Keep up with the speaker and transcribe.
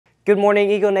Good morning,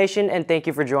 Eagle Nation, and thank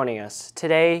you for joining us.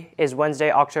 Today is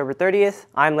Wednesday, October 30th.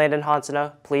 I'm Landon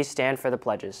Hansena. Please stand for the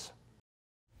pledges.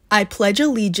 I pledge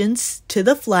allegiance to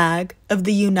the flag of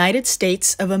the United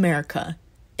States of America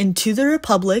and to the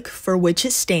republic for which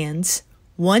it stands,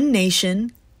 one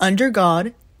nation, under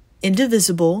God,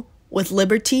 indivisible, with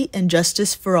liberty and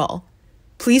justice for all.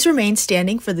 Please remain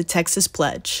standing for the Texas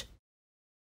Pledge.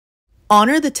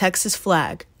 Honor the Texas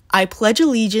flag. I pledge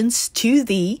allegiance to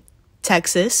thee,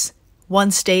 Texas, one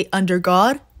state under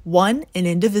God, one and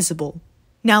indivisible.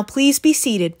 Now please be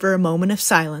seated for a moment of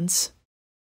silence.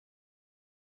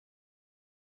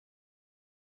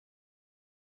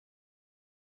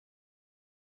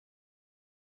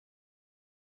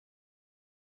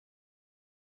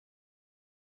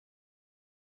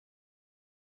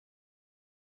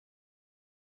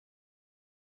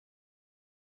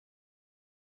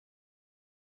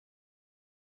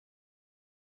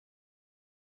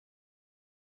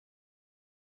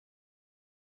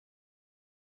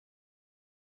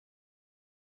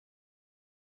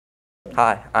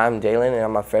 Hi, I'm Dalen and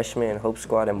I'm a freshman in Hope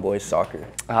Squad and boys soccer.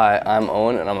 Hi, I'm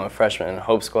Owen and I'm a freshman in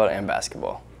Hope Squad and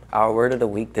basketball. Our word of the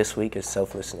week this week is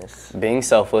selflessness. Being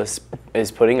selfless is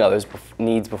putting others'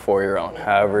 needs before your own.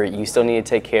 However, you still need to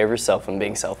take care of yourself when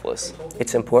being selfless.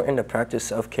 It's important to practice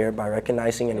self-care by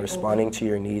recognizing and responding to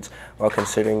your needs while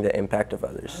considering the impact of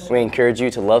others. We encourage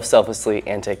you to love selflessly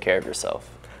and take care of yourself.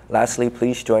 Lastly,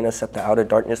 please join us at the Outer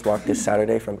Darkness Walk this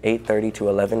Saturday from 8:30 to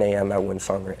 11 a.m. at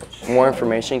Windsong Ranch. More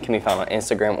information can be found on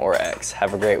Instagram or X.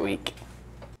 Have a great week.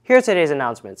 Here are today's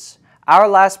announcements. Our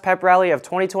last pep rally of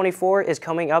 2024 is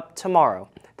coming up tomorrow.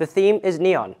 The theme is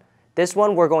neon. This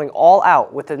one we're going all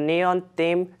out with the neon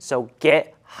theme, so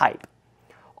get hype.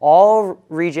 All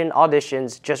region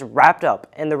auditions just wrapped up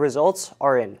and the results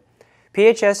are in.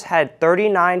 PHS had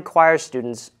 39 choir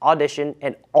students audition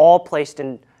and all placed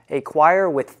in a choir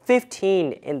with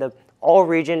 15 in the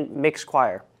all-region mixed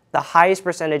choir, the highest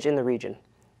percentage in the region.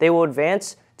 They will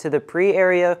advance to the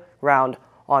pre-area round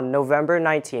on November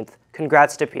 19th.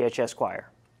 Congrats to PHS Choir.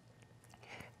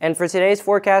 And for today's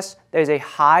forecast, there's a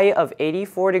high of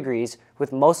 84 degrees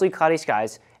with mostly cloudy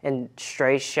skies and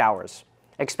stray showers.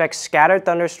 Expect scattered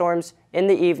thunderstorms in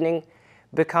the evening,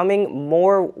 becoming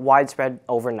more widespread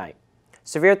overnight.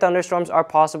 Severe thunderstorms are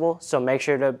possible, so make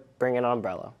sure to bring an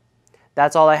umbrella.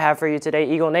 That's all I have for you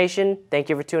today, Eagle Nation. Thank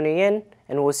you for tuning in,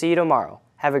 and we'll see you tomorrow.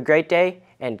 Have a great day,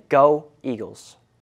 and go Eagles.